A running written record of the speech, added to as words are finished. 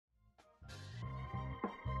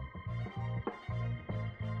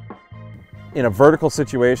in a vertical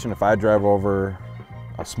situation, if I drive over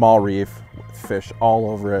a small reef with fish all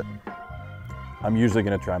over it, I'm usually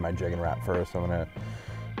going to try my Jigging Rap first.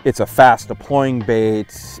 It's a fast deploying bait,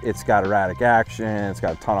 it's got erratic action, it's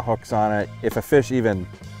got a ton of hooks on it. If a fish even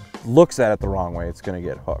looks at it the wrong way, it's going to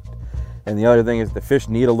get hooked. And the other thing is the fish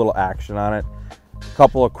need a little action on it. A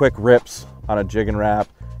couple of quick rips on a Jigging Rap,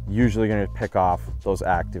 usually going to pick off those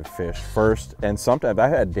active fish first. And sometimes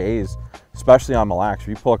I've had days, especially on Mille Lacs,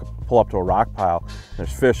 where you pull up to a rock pile,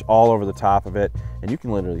 there's fish all over the top of it, and you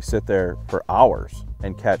can literally sit there for hours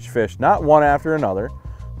and catch fish, not one after another,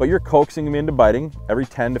 but you're coaxing them into biting every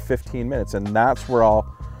 10 to 15 minutes. And that's where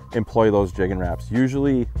I'll employ those Jigging Raps.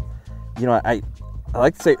 Usually, you know, I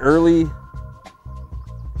like to say early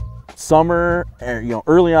summer,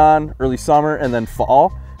 early summer and then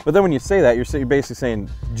fall. But then when you say that, you're basically saying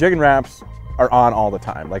Jigging Raps are on all the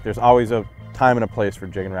time. Like there's always a time and a place for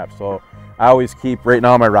Jigging Raps. So I always keep, right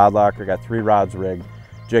now my rod locker, got 3 rods rigged,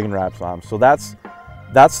 Jigging Raps on. So that's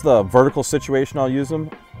the vertical situation I'll use them.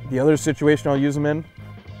 The other situation I'll use them in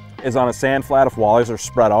is on a sand flat if walleyes are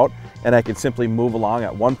spread out, and I can simply move along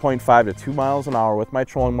at 1.5 to 2 miles an hour with my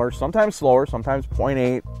trolling motor, sometimes slower, sometimes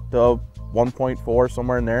 0.8 to 1.4,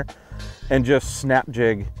 somewhere in there, and just snap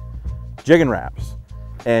jig Jigging Raps.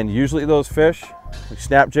 And usually those fish, you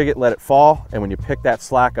snap jig it, let it fall, and when you pick that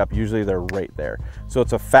slack up, usually they're right there. So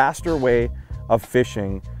it's a faster way of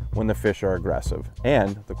fishing when the fish are aggressive.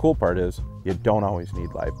 And the cool part is you don't always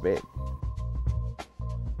need live bait.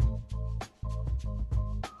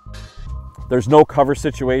 There's no cover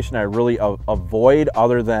situation I really avoid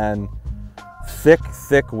other than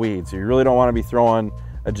thick weeds. You really don't want to be throwing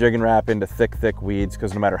a Jigging Rap into thick weeds,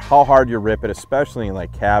 because no matter how hard you rip it, especially in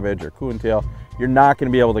like cabbage or coontail, you're not going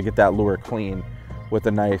to be able to get that lure clean with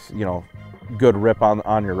a nice, good rip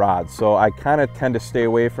on your rod. So I kind of tend to stay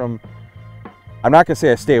away from, I'm not going to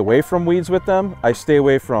say I stay away from weeds with them, I stay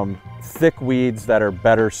away from thick weeds that are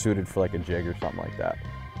better suited for like a jig or something like that.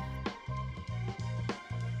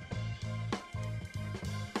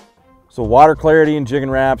 So water clarity in Jigging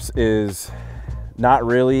Raps is not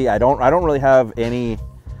really, I don't really have any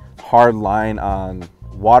hard line on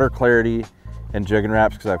water clarity and Jigging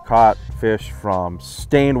Raps, because I've caught fish from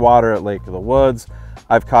stained water at Lake of the Woods.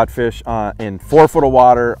 I've caught fish in 4 foot of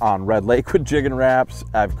water on Red Lake with Jigging Raps.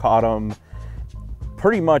 I've caught them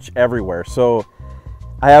pretty much everywhere. So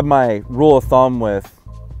I have my rule of thumb with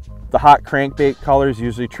the hot crankbait colors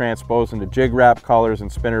usually transpose into jig wrap colors and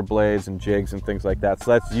spinner blades and jigs and things like that.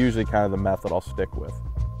 So that's usually kind of the method I'll stick with.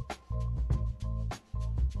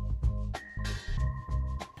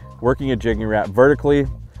 Working a Jigging Rap vertically,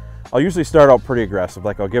 I'll usually start out pretty aggressive.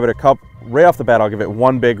 Like I'll give it a couple, right off the bat, I'll give it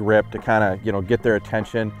one big rip to kind of, get their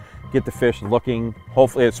attention, get the fish looking.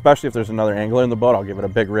 Hopefully, especially if there's another angler in the boat, I'll give it a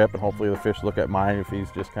big rip, and hopefully the fish look at mine if he's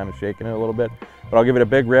just kind of shaking it a little bit. But I'll give it a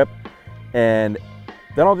big rip, and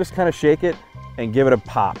then I'll just kind of shake it and give it a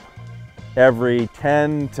pop every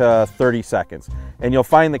 10 to 30 seconds. And you'll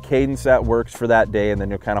find the cadence that works for that day, and then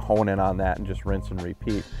you'll kind of hone in on that and just rinse and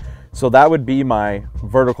repeat. So that would be my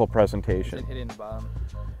vertical presentation. Is it hitting the bottom?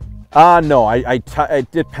 No,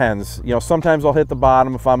 it depends. Sometimes I'll hit the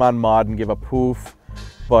bottom if I'm on mud and give a poof,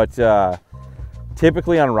 but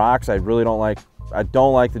typically on rocks, I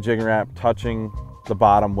don't like the Jigging Rap touching the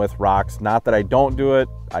bottom with rocks. Not that I don't do it,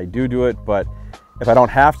 I do it, but if I don't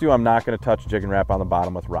have to, I'm not going to touch Jigging Rap on the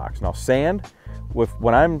bottom with rocks. Now sand,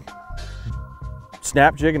 when I'm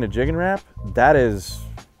snap jigging a Jigging Rap, that is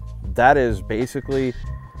basically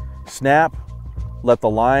snap, let the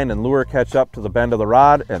line and lure catch up to the bend of the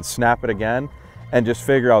rod, and snap it again, and just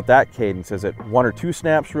figure out that cadence. Is it 1 or 2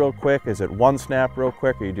 snaps real quick? Is it 1 snap real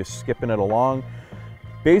quick? Are you just skipping it along?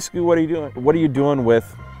 Basically, what are you doing? What are you doing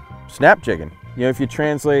with snap jigging? If you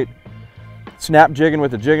translate snap jigging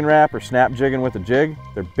with a Jigging Rap or snap jigging with a jig,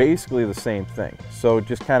 they're basically the same thing. So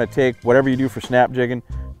just kind of take whatever you do for snap jigging,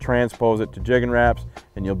 transpose it to Jigging Raps,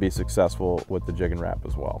 and you'll be successful with the Jigging Rap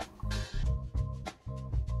as well.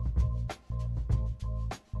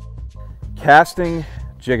 Casting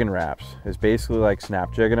Jigging Raps is basically like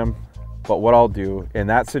snap jigging them, but what I'll do in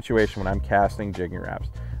that situation when I'm casting Jigging Raps,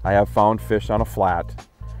 I have found fish on a flat,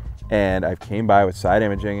 and I've came by with side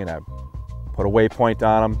imaging, and I've put a waypoint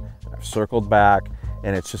on them, I've circled back,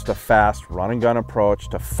 and it's just a fast run and gun approach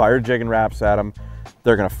to fire Jigging Raps at them.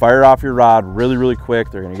 They're going to fire off your rod really quick,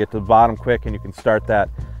 they're going to get to the bottom quick, and you can start that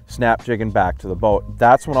snap jigging back to the boat.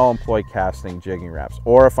 That's when I'll employ casting Jigging Raps,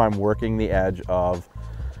 or if I'm working the edge of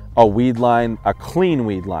a weed line, a clean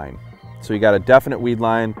weed line. So you got a definite weed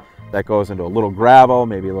line that goes into a little gravel,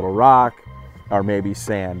 maybe a little rock, or maybe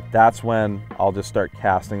sand. That's when I'll just start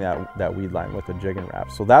casting that weed line with a Jigging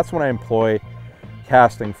Rap. So that's when I employ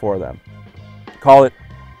casting for them. Call it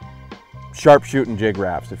sharpshooting jig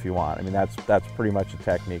wraps if you want. I mean, that's pretty much the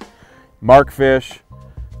technique. Mark fish,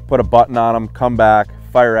 put a button on them, come back,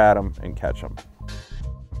 fire at them, and catch them.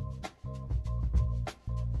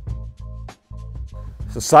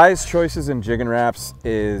 So size choices in jigging wraps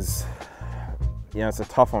is, you know, it's a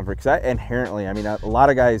tough one for, because inherently, I mean, a lot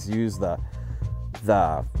of guys use the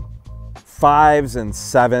 5s and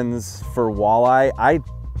 7s for walleye.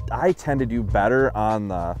 I tend to do better on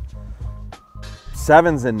the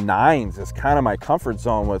 7s and 9s. Is kind of my comfort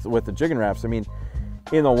zone with the jigging wraps. I mean,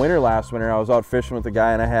 in the winter, last winter, I was out fishing with a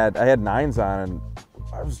guy and I had 9s on, and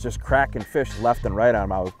I was just cracking fish left and right on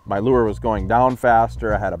them. My lure was going down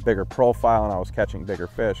faster, I had a bigger profile, and I was catching bigger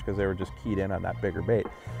fish because they were just keyed in on that bigger bait.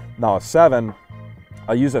 Now a 7,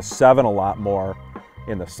 I use a 7 a lot more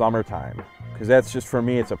in the summertime, because that's just, for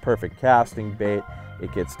me, it's a perfect casting bait.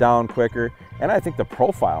 It gets down quicker, and I think the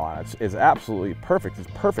profile on it is absolutely perfect. It's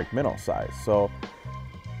perfect minnow size. So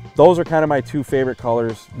those are kind of my 2 favorite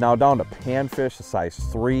colors. Now down to panfish, a size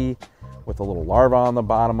 3 with a little larva on the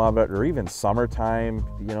bottom of it, or even summertime,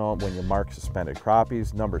 you know, when you mark suspended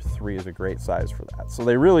crappies, number 3 is a great size for that. So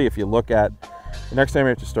they really, if you look at, the next time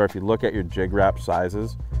you're at the store, if you look at your jig wrap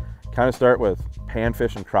sizes, kind of start with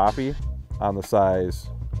panfish and crappie on the size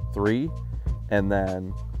 3, and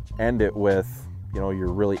then end it with, you know,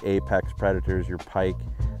 your really apex predators, your pike,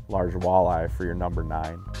 large walleye for your number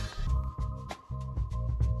 9.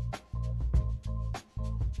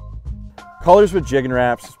 Colors with jigging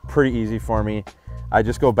wraps is pretty easy for me. I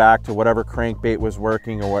just go back to whatever crankbait was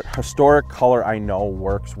working, or what historic color I know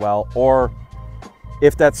works well, or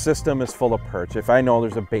if that system is full of perch. If I know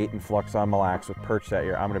there's a bait influx on Mille Lacs with perch that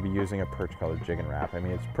year, I'm going to be using a perch colored jigging wrap. I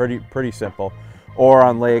mean, it's pretty simple. Or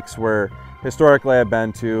on lakes where historically I've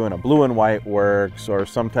been to and a blue and white works, or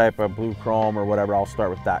some type of blue chrome or whatever, I'll start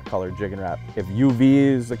with that colored jigging wrap. If UV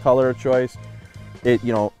is the color of choice, it,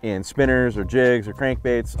 you know, in spinners or jigs or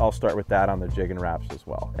crankbaits, I'll start with that on the jigging wraps as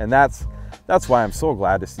well. And that's why I'm so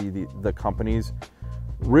glad to see the companies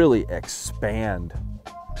really expand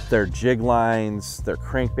their jig lines, their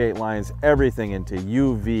crankbait lines, everything into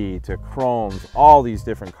UV to chromes, all these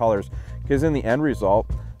different colors, because in the end result,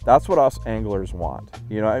 that's what us anglers want.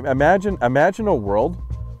 You know, imagine a world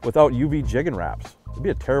without UV jigging wraps. It'd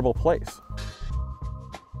be a terrible place.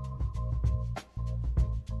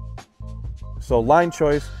 So line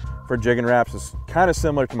choice for jigging wraps is kind of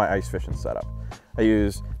similar to my ice fishing setup. I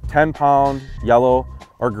use 10-pound yellow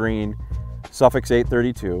or green Suffix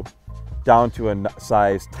 832 down to a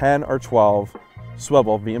size 10 or 12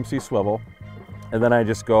 swivel, VMC swivel. And then I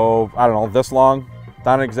just go, I don't know, this long,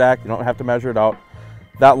 not exact, you don't have to measure it out.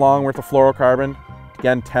 That long worth of fluorocarbon,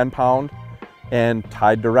 again 10-pound, and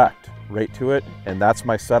tied direct right to it. And that's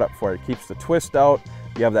my setup for it. It keeps the twist out,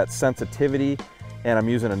 you have that sensitivity, and I'm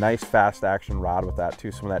using a nice fast action rod with that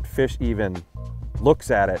too. So when that fish even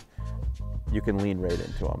looks at it, you can lean right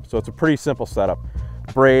into them. So it's a pretty simple setup.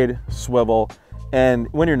 Braid, swivel, and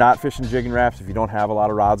when you're not fishing jigging wraps, if you don't have a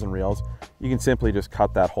lot of rods and reels, you can simply just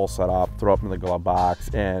cut that whole set off, throw it in the glove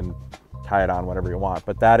box, and tie it on whatever you want.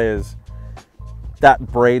 But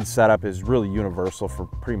that braid setup is really universal for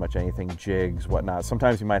pretty much anything, jigs, whatnot.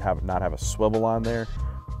 Sometimes you might not have a swivel on there,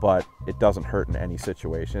 but it doesn't hurt in any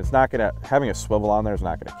situation. It's not gonna, having a swivel on there is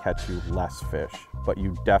not gonna catch you less fish, but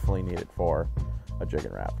you definitely need it for a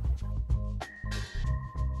jigging wrap.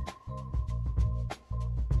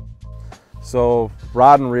 So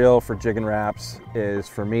rod and reel for jigging wraps is,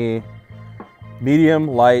 for me, medium,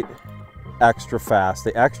 light, extra fast.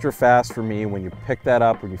 The extra fast for me, when you pick that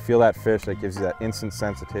up, when you feel that fish, that gives you that instant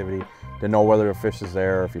sensitivity to know whether a fish is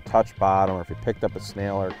there, or if you touch bottom, or if you picked up a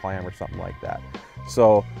snail or a clam or something like that.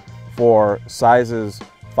 So for sizes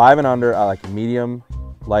 5 and under, I like medium,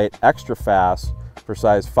 light, extra fast. For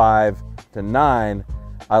size 5 to 9,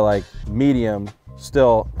 I like medium,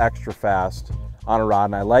 still extra fast on a rod.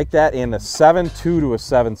 And I like that in a 7.2 to a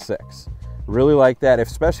 7.6. Really like that,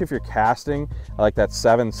 especially if you're casting. I like that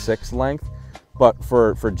 7.6 length. But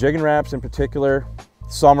for jigging wraps in particular,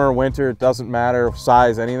 summer, winter, it doesn't matter,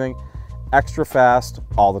 size, anything, extra fast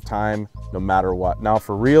all the time, no matter what. Now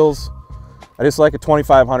for reels, I just like a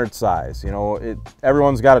 2500 size. You know,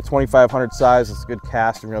 everyone's got a 2500 size. It's a good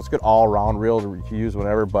casting reel. It's a good all-around reel to use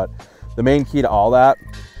whenever. But the main key to all that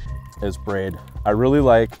is braid. I really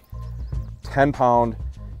like 10-pound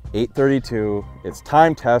 832. It's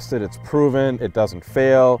time tested. It's proven. It doesn't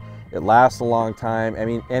fail. It lasts a long time. I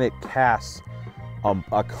mean, and it casts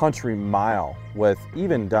a country mile with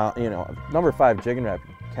even down. You know, number 5 jigging wrap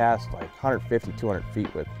cast like 150, 200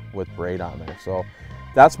 feet with braid on there. So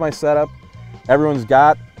that's my setup. Everyone's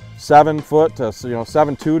got 7 foot to, you know,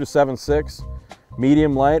 7.2 to 7.6.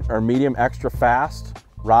 medium light or medium extra fast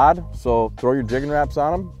rod. So throw your Jigging Raps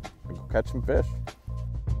on them and go catch some fish.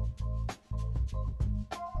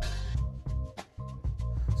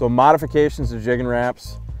 So modifications to Jigging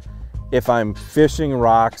Raps. If I'm fishing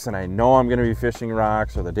rocks and I know I'm gonna be fishing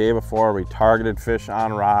rocks, or the day before we targeted fish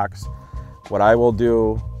on rocks, what I will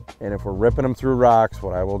do, and if we're ripping them through rocks,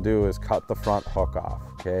 what I will do is cut the front hook off,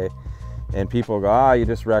 okay? And people go, ah, you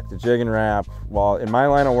just wrecked the Jigging Rap. Well, in my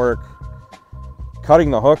line of work,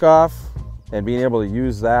 cutting the hook off and being able to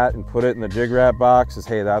use that and put it in the Jig Rap box is,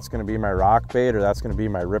 hey, that's gonna be my rock bait, or that's gonna be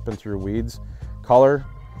my ripping through weeds color.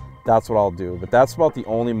 That's what I'll do. But that's about the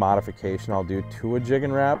only modification I'll do to a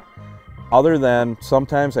Jigging Rap. Other than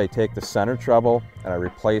sometimes I take the center treble and I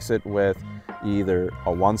replace it with either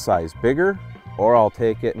a one size bigger, or I'll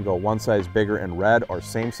take it and go one size bigger in red, or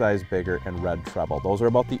same size bigger in red treble. Those are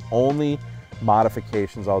about the only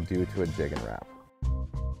modifications I'll do to a Jigging Rap.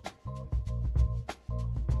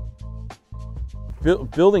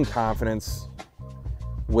 Building confidence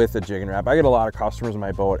with a Jigging Rap. I get a lot of customers in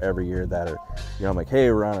my boat every year that are, you know, I'm like, hey,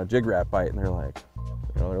 we're on a Jig Rap bite, and they're like,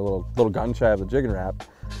 you know, they're a little gun shy of the Jigging Rap.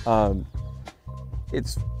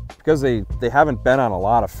 It's because they haven't been on a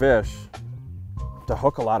lot of fish to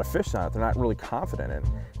hook a lot of fish on it. They're not really confident in it.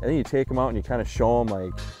 And then you take them out and you kind of show them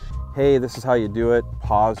like, hey, this is how you do it.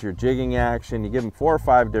 Pause your jigging action. You give them 4 or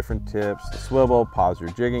 5 different tips. The swivel, pause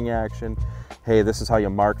your jigging action. Hey, this is how you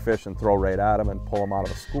mark fish and throw right at them and pull them out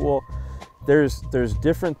of a school. There's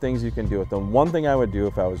different things you can do with them. One thing I would do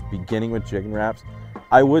if I was beginning with Jigging Raps,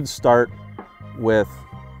 I would start with,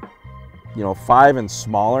 you know, 5 and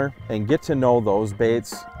smaller, and get to know those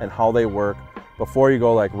baits and how they work before you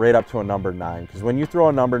go like right up to a number 9. Because when you throw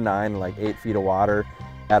a number 9 in like 8 feet of water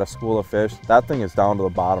at a school of fish, that thing is down to the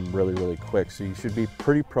bottom really, really quick. So you should be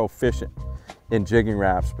pretty proficient in Jigging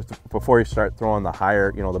Raps before you start throwing the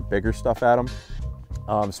higher, you know, the bigger stuff at them.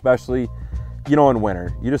 Especially, you know, in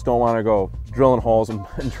winter, you just don't want to go drilling holes and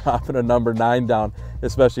dropping a number 9 down,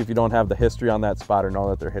 especially if you don't have the history on that spot or know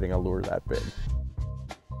that they're hitting a lure that big.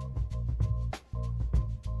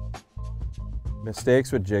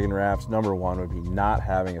 Mistakes with Jigging Raps, number 1 would be not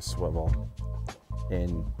having a swivel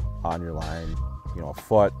on your line, you know, a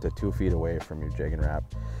foot to 2 feet away from your Jigging Rap.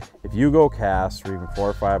 If you go cast for even 4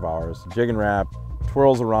 or 5 hours, the Jigging Rap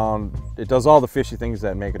twirls around. It does all the fishy things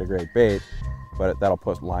that make it a great bait, but that'll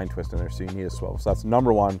put line twist in there, so you need a swivel. So that's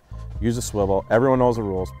number 1, use a swivel. Everyone knows the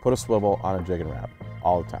rules. Put a swivel on a Jigging Rap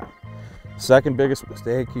all the time. Second biggest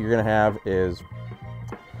mistake you're gonna have is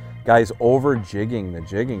guys over jigging the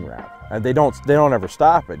Jigging Rap. And they don't ever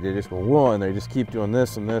stop it. They just go, whoa, and they just keep doing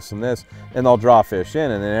this and this and this, and they'll draw fish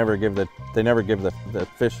in, and they never give the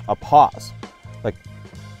fish a pause. Like,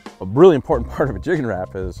 a really important part of a Jigging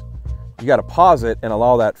Rap is you got to pause it and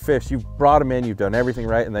allow that fish. You've brought them in, you've done everything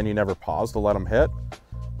right, and then you never pause to let them hit.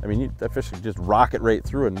 I mean, that fish can just rocket right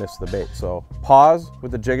through and miss the bait. So pause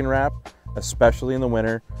with the Jigging Rap, especially in the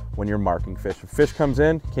winter when you're marking fish. If fish comes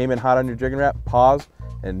in, came in hot on your Jigging Rap, pause,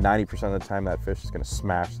 and 90% of the time that fish is going to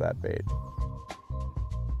smash that bait.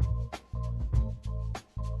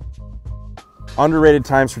 Underrated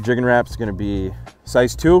times for Jigging Raps is going to be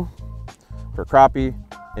size 2 for crappie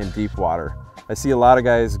in deep water. I see a lot of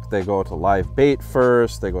guys, they go to live bait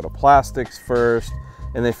first, they go to plastics first,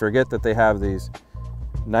 and they forget that they have these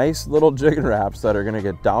nice little Jigging Raps that are going to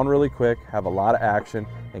get down really quick, have a lot of action,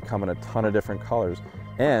 and come in a ton of different colors.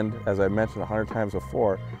 And as I mentioned 100 times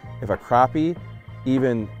before, if a crappie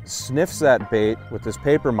even sniffs that bait with his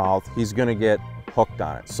paper mouth, he's going to get hooked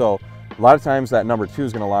on it. So a lot of times that number 2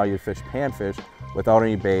 is going to allow you to fish panfish without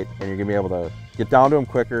any bait, and you're going to be able to get down to him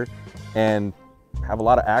quicker and have a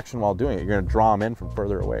lot of action while doing it. You're going to draw him in from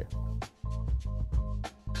further away.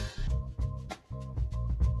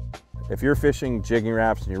 If you're fishing Jigging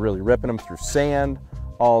Raps and you're really ripping them through sand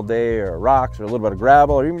all day, or rocks, or a little bit of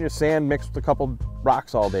gravel, or even just sand mixed with a couple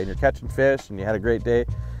rocks all day, and you're catching fish and you had a great day,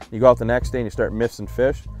 you go out the next day and you start missing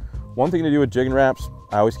fish, one thing to do with Jigging Raps,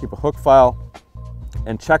 I always keep a hook file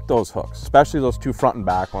and check those hooks, especially those 2 front and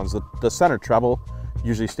back ones. The center treble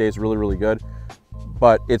usually stays really, really good,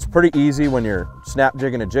 but it's pretty easy when you're snap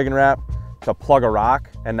jigging a Jigging Rap to plug a rock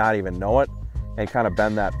and not even know it, and kind of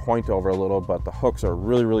bend that point over a little. But the hooks are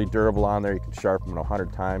really, really durable on there. You can sharpen them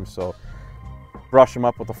 100 times. So brush them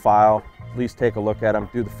up with a file, at least take a look at them,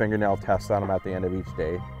 do the fingernail test on them at the end of each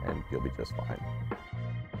day, and you'll be just fine.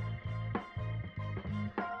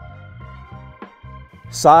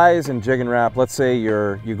 Size and Jigging Rap, let's say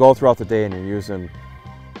you go throughout the day and you're using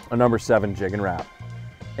a number 7 Jigging Rap,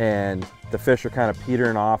 and the fish are kind of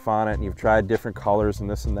petering off on it, and you've tried different colors and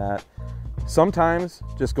this and that. Sometimes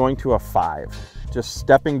just going to a 5, just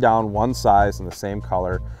stepping down one size in the same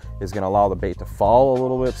color, is going to allow the bait to fall a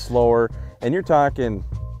little bit slower. And you're talking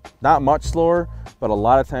not much slower, but a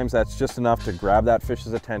lot of times that's just enough to grab that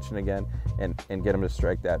fish's attention again and get them to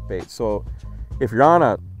strike that bait. So if you're on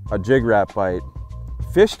a jig wrap bite,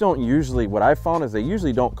 fish don't usually, what I found is they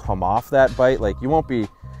usually don't come off that bite. Like you won't be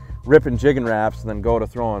ripping jigging wraps and then go to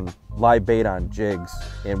throwing live bait on jigs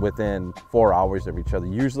and within 4 hours of each other.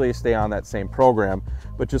 Usually they stay on that same program,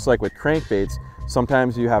 but just like with crankbaits,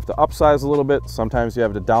 sometimes you have to upsize a little bit, sometimes you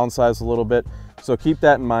have to downsize a little bit. So keep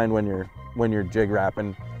that in mind when you're jig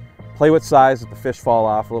wrapping. Play with size if the fish fall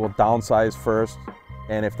off, a little downsize first,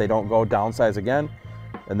 and if they don't go, downsize again,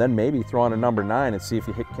 and then maybe throw on a number 9 and see if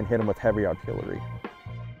you can hit them with heavy artillery.